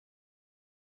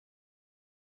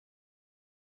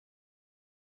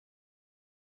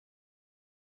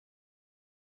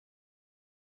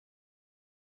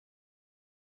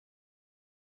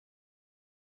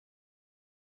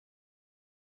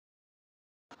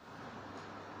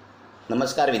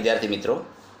નમસ્કાર વિદ્યાર્થી મિત્રો,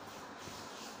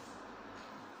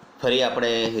 ફરી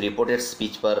આપણે રિપોર્ટેડ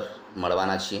સ્પીચ પર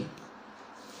મળવાના છીએ.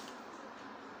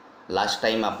 લાસ્ટ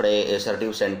ટાઈમ આપણે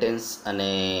એસર્ટિવ સેન્ટેન્સ અને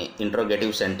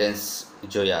ઇન્ટ્રોગેટિવ સેન્ટેન્સ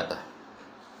જોયા હતા.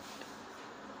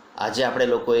 આજે આપણે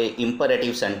લોકોએ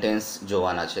ઇમ્પરેટિવ સેન્ટેન્સ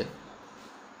જોવાના છે.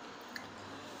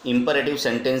 ઇમ્પરેટિવ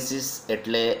સેન્ટેન્સીસ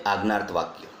એટલે આજ્ઞાર્થ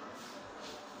વાક્ય.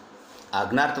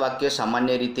 આજ્ઞાર્થ વાક્ય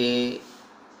સામાન્ય રીતે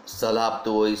સલાહ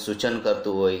આપતું હોય, સૂચન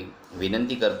કરતું હોય,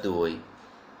 વિનંતી કરતું હોય,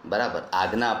 બરાબર,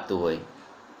 આજ્ઞા આપતું હોય,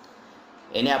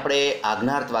 એને આપણે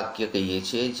આજ્ઞાર્થ વાક્ય કહીએ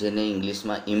છીએ, જેને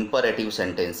ઇંગ્લિશમાં ઇમ્પરેટિવ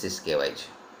સેન્ટેન્સીસ કહેવાય છે.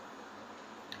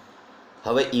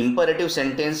 હવે ઇમ્પરેટિવ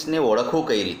સેન્ટેન્સને ઓળખવું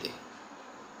કઈ રીતે?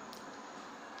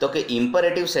 તો કે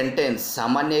ઇમ્પરેટિવ સેન્ટેન્સ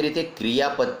સામાન્ય રીતે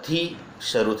ક્રિયાપદથી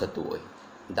શરૂ થતું હોય.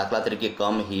 દાખલા તરીકે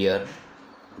come here,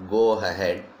 go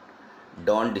head,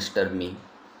 don't disturb મી,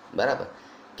 બરાબર,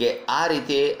 કે આ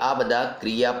રીતે આ બધા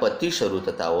ક્રિયાપદથી શરૂ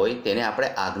થતા હોય તેને આપણે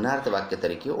આજ્ઞાર્થ વાક્ય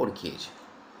તરીકે ઓળખીએ છીએ.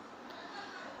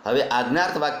 હવે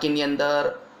આજ્ઞાર્થ વાક્યની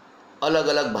અંદર અલગ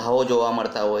અલગ ભાવો જોવા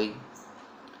મળતા હોય,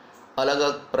 અલગ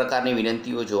અલગ પ્રકારની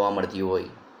વિનંતીઓ જોવા મળતી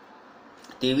હોય,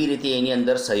 તેવી રીતે એની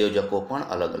અંદર સંયોજકો પણ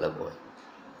અલગ અલગ હોય.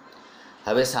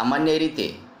 હવે સામાન્ય રીતે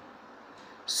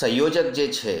સંયોજક જે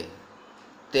છે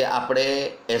તે આપણે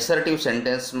એસર્ટિવ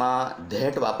સેન્ટેન્સમાં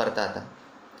ધેટ વાપરતા હતા.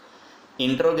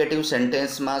 ઇન્ટ્રોગેટિવ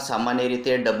સેન્ટેન્સમાં સામાન્ય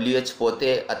રીતે WH પોતે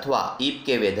અથવા ઇફ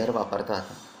કે વેધર વાપરતા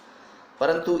હતા.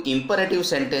 પરંતુ ઇમ્પરેટિવ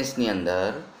સેન્ટેન્સની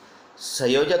અંદર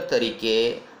સંયોજક તરીકે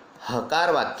હકાર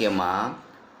વાક્યમાં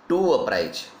ટુ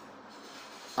વપરાય છે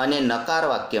અને નકાર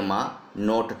વાક્યમાં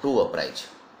નોટ ટુ વપરાય છે.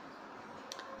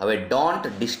 હવે ડોન્ટ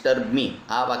ડિસ્ટર્બ મી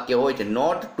આ વાક્ય હોય છે,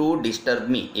 નોટ ટુ ડિસ્ટર્બ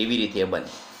મી એવી રીતે બને.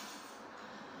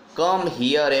 કમ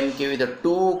હિયર એમ કેવી તો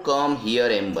ટુ કમ હિયર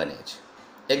એમ બને છે.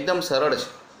 એકદમ સરળ છે,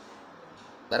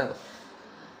 બરાબર.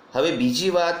 હવે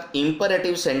બીજી વાત,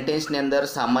 ઇમ્પરેટિવ સેન્ટેન્સની અંદર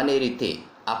સામાન્ય રીતે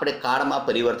આપણે કાળમાં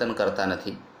પરિવર્તન કરતા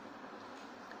નથી.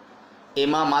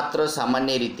 એમાં માત્ર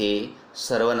સામાન્ય રીતે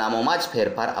સર્વનામોમાં જ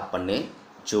ફેરફાર આપણને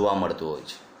જોવા મળતું હોય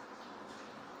છે.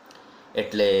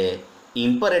 એટલે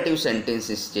ઇમ્પરેટિવ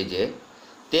સેન્ટેન્સીસ જે છે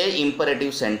તે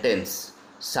ઇમ્પરેટિવ સેન્ટેન્સ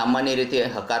સામાન્ય રીતે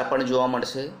હકાર પણ જોવા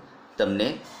મળશે, તમને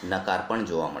નકાર પણ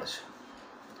જોવા મળશે.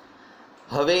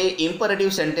 હવે ઇમ્પરેટિવ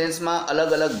સેન્ટેન્સમાં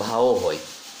અલગ અલગ ભાવો હોય,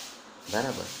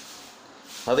 બરાબર.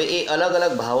 હવે એ અલગ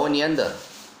અલગ ભાવોની અંદર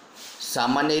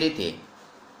સામાન્ય રીતે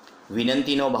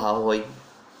વિનંતીનો ભાવ હોય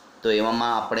તો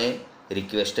એવામાં આપણે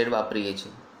રિક્વેસ્ટેડ વાપરીએ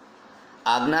છીએ.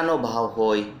 આજ્ઞાનો ભાવ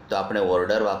હોય તો આપણે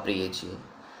ઓર્ડર વાપરીએ છીએ.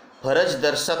 ફરજ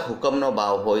દર્શક હુકમનો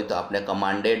ભાવ હોય તો આપણે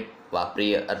કમાન્ડેડ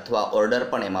વાપરીએ અથવા ઓર્ડર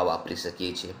પણ એમાં વાપરી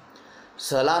શકીએ છીએ.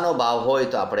 સલાહનો ભાવ હોય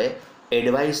તો આપણે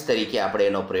એડવાઇસ તરીકે આપણે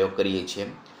એનો પ્રયોગ કરીએ છીએ.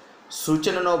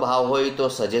 સૂચનનો ભાવ હોય તો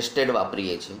સજેસ્ટેડ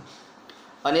વાપરીએ છીએ.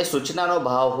 અને સૂચનાનો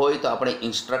ભાવ હોય તો આપણે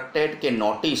ઇન્સ્ટ્રક્ટેડ કે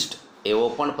નોટિસ્ડ એવો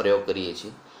પણ પ્રયોગ કરીએ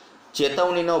છીએ.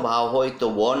 ચેતવણીનો ભાવ હોય તો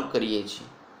વોર્ન કરીએ છીએ.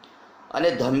 અને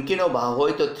ધમકીનો ભાવ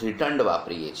હોય તો થ્રીટન્ડ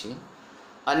વાપરીએ છીએ.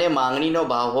 અને માંગણીનો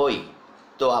ભાવ હોય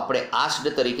તો આપણે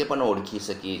આસ્ડ તરીકે પણ ઓળખી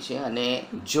શકીએ છીએ. અને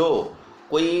જો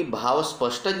કોઈ ભાવ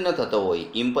સ્પષ્ટ જ ન થતો હોય,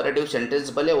 ઇમ્પરેટિવ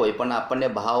સેન્ટેન્સ ભલે હોય પણ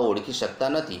આપણને ભાવ ઓળખી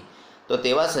શકતા નથી, તો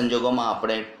તેવા સંજોગોમાં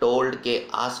આપણે ટોલ્ડ કે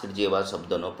આસ્ડ જેવા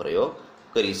શબ્દોનો પ્રયોગ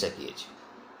કરી શકીએ છીએ.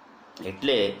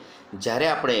 એટલે જ્યારે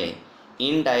આપણે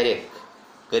ઇનડાયરેક્ટ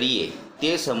કરીએ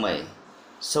તે સમયે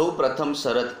સૌ પ્રથમ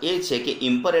શરત એ છે કે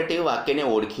ઇમ્પરેટિવ વાક્યને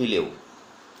ઓળખી લેવું.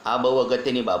 આ બહુ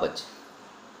અગત્યની બાબત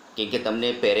છે, કે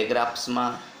તમને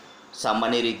પેરેગ્રાફ્સમાં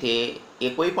સામાન્ય રીતે એ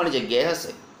કોઈ પણ જગ્યાએ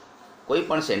હશે, કોઈ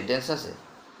પણ સેન્ટેન્સ હશે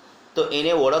તો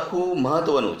એને ઓળખવું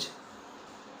મહત્ત્વનું છે.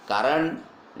 કારણ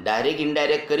ડાયરેક્ટ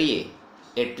ઇનડાયરેક્ટ કરીએ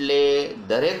એટલે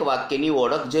દરેક વાક્યની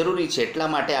ઓળખ જરૂરી છે. એટલા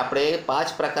માટે આપણે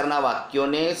 5 પ્રકારના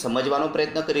વાક્યોને સમજવાનો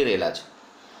પ્રયત્ન કરી રહેલા છે.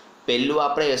 પહેલું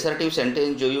આપણે એસર્ટિવ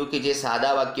સેન્ટેન્સ જોયું કે જે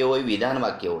સાદા વાક્ય હોય, વિધાન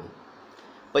વાક્ય હોય.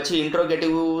 પછી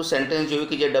ઇન્ટ્રોગેટિવ સેન્ટેન્સ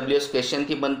જોયું કે જે WH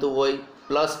ક્વેશ્ચનથી બનતું હોય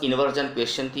plus inversion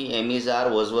ક્વેશ્ચનથી, M is R,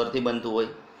 was વરથી બનતું હોય,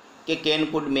 કે કેન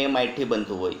કુડ મે માઇટથી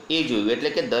બનતું હોય, એ જોયું. એટલે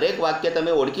કે દરેક વાક્ય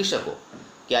તમે ઓળખી શકો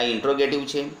કે આ ઇન્ટ્રોગેટિવ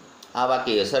છે, આ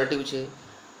વાક્ય એસર્ટિવ છે.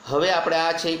 હવે આપણે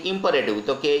આ છે ઇમ્પરેટિવ,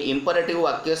 તો કે ઇમ્પરેટિવ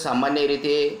વાક્ય સામાન્ય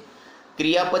રીતે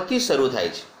ક્રિયાપદથી શરૂ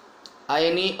થાય છે. આ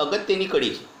એની અગત્યની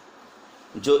કડી છે.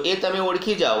 જો એ તમે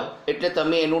ઓળખી જાઓ એટલે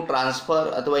તમે એનું ટ્રાન્સફર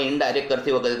અથવા ઇનડાયરેક્ટ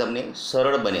કરતી વખતે તમને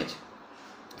સરળ બને છે.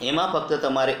 એમાં ફક્ત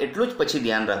તમારે એટલું જ પછી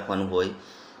ધ્યાન રાખવાનું હોય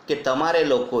કે તમારે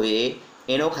લોકોએ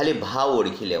એનો ખાલી ભાવ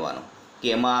ઓળખી લેવાનો,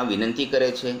 કે એમાં વિનંતી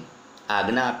કરે છે,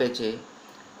 આજ્ઞા આપે છે,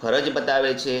 ફરજ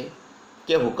બતાવે છે,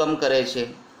 કે હુકમ કરે છે,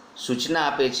 સૂચના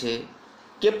આપે છે,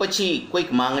 કે પછી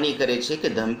કોઈક માંગણી કરે છે, કે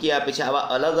ધમકી આપે છે. આવા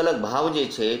અલગ અલગ ભાવ જે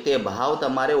છે તે ભાવ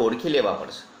તમારે ઓળખી લેવા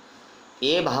પડશે.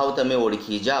 એ ભાવ તમે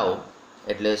ઓળખી જાઓ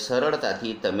એટલે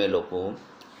સરળતાથી તમે લોકો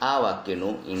આ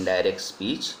વાક્યનું ઇનડાયરેક્ટ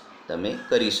સ્પીચ તમે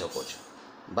કરી શકો છો.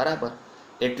 બરાબર.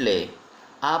 એટલે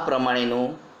આ પ્રમાણેનું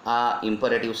આ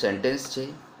ઇમ્પરેટિવ સેન્ટેન્સ છે.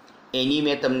 એની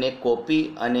મેં તમને કોપી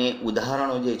અને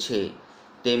ઉદાહરણો જે છે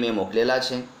તે મેં મોકલેલા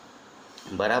છે.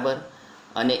 બરાબર.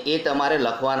 અને એ તમારે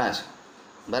લખવાના છે.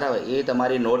 બરાબર. એ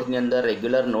તમારી નોટની અંદર,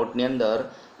 રેગ્યુલર નોટની અંદર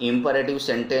ઇમ્પરેટિવ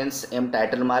સેન્ટેન્સ એમ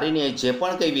ટાઇટલ મારીને જે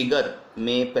પણ કંઈ વિગત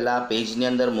મેં પેલા પેજની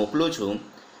અંદર મોકલું છું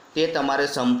તે તમારે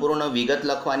સંપૂર્ણ વિગત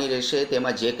લખવાની રહેશે.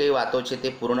 તેમાં જે કંઈ વાતો છે તે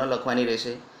પૂર્ણ લખવાની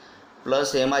રહેશે.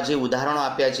 પ્લસ એમાં જે ઉદાહરણો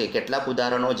આપ્યા છે, કેટલાક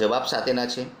ઉદાહરણો જવાબ સાથેના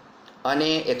છે, અને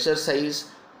એક્સરસાઇઝ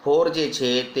 4 જે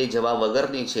છે તે જવાબ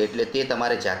વગરની છે, એટલે તે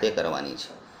તમારે જાતે કરવાની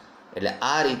છે. એટલે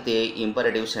આ રીતે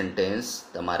ઇમ્પરેટિવ સેન્ટેન્સ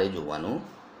તમારે જોવાનું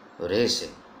રહેશે.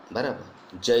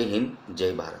 બરાબર. જય હિન્દ,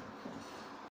 જય ભારત.